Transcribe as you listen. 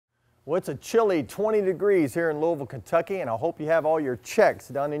Well, it's a chilly 20 degrees here in Louisville, Kentucky, and I hope you have all your checks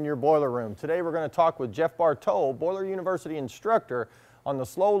done in your boiler room. Today we're going to talk with Jeff Barto, Boiler University Instructor, on the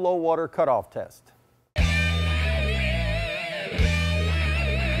slow low water cutoff test.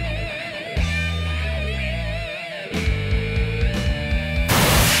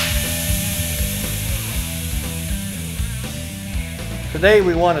 Today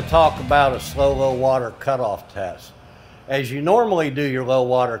we want to talk about a slow low water cutoff test. As you normally do your low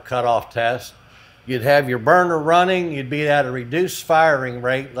water cutoff test, you'd have your burner running, you'd be at a reduced firing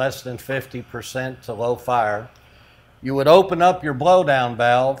rate, less than 50% to low fire. You would open up your blowdown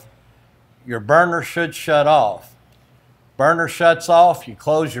valve, your burner should shut off. Burner shuts off, you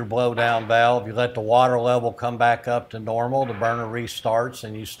close your blowdown valve, you let the water level come back up to normal, the burner restarts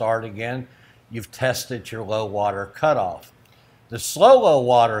and you start again. You've tested your low water cutoff. The slow low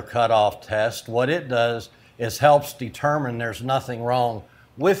water cutoff test, what it does is helps determine there's nothing wrong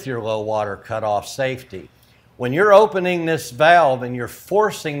with your low water cutoff safety. When you're opening this valve and you're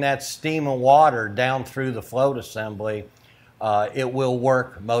forcing that steam and water down through the float assembly, it will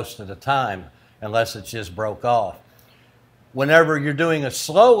work most of the time, unless it just broke off. Whenever you're doing a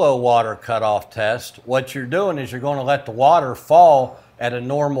slow low water cutoff test, what you're doing is you're going to let the water fall at a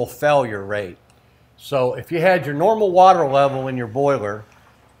normal failure rate. So if you had your normal water level in your boiler,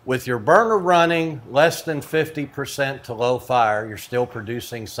 with your burner running less than 50% to low fire, you're still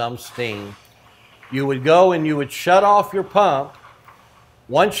producing some steam, you would go and you would shut off your pump.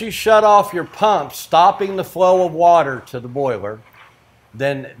 Once you shut off your pump, stopping the flow of water to the boiler,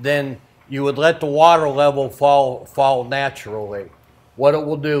 then you would let the water level fall naturally. What it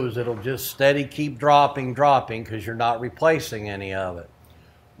will do is it'll just steady keep dropping because you're not replacing any of it.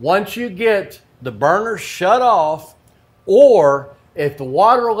 Once you get the burner shut off, or if the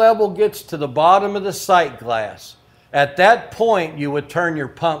water level gets to the bottom of the sight glass, at that point you would turn your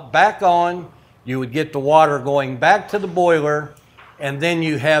pump back on, you would get the water going back to the boiler, and then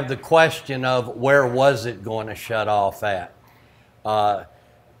you have the question of where was it going to shut off at.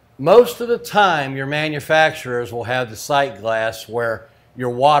 Most of the time your manufacturers will have the sight glass where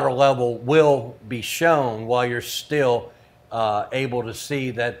your water level will be shown while you're still able to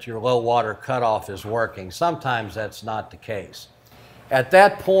see that your low water cutoff is working. Sometimes that's not the case. At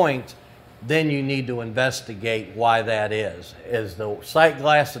that point, then you need to investigate why that is. Is the sight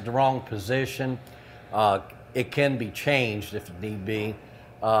glass at the wrong position? It can be changed if need be.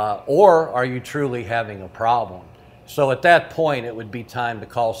 Or are you truly having a problem? So at that point, it would be time to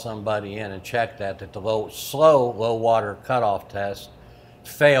call somebody in and check that the slow low water cutoff test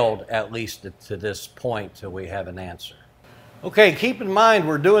failed, at least to this point, till we have an answer. Okay, keep in mind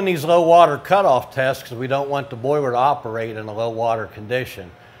we're doing these low water cutoff tests because we don't want the boiler to operate in a low water condition.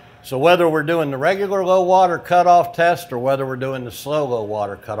 So whether we're doing the regular low water cutoff test or whether we're doing the slow low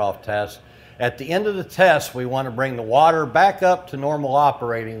water cutoff test, at the end of the test we want to bring the water back up to normal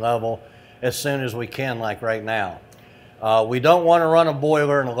operating level as soon as we can, like right now. We don't want to run a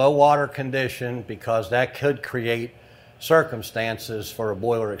boiler in a low water condition because that could create circumstances for a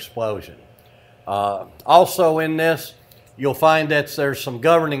boiler explosion. Also in this, you'll find that there's some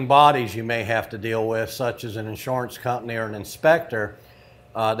governing bodies you may have to deal with, such as an insurance company or an inspector,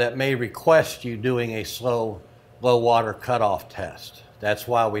 that may request you doing a slow low water cutoff test. That's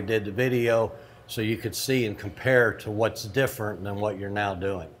why we did the video, so you could see and compare to what's different than what you're now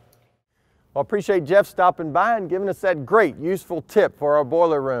doing. Well, I appreciate Jeff stopping by and giving us that great, useful tip for our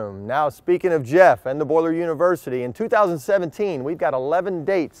boiler room. Now, speaking of Jeff and the Boiler University, in 2017, we've got 11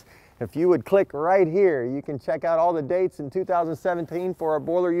 dates. If you would click right here, you can check out all the dates in 2017 for our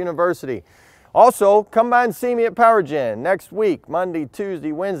Boiler University. Also, come by and see me at PowerGen next week, Monday,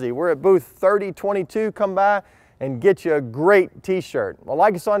 Tuesday, Wednesday. We're at booth 3022. Come by and get you a great t-shirt. Well,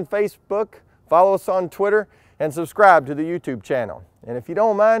 like us on Facebook, follow us on Twitter, and subscribe to the YouTube channel. And if you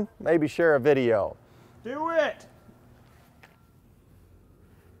don't mind, maybe share a video. Do it!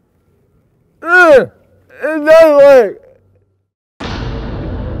 It doesn't work.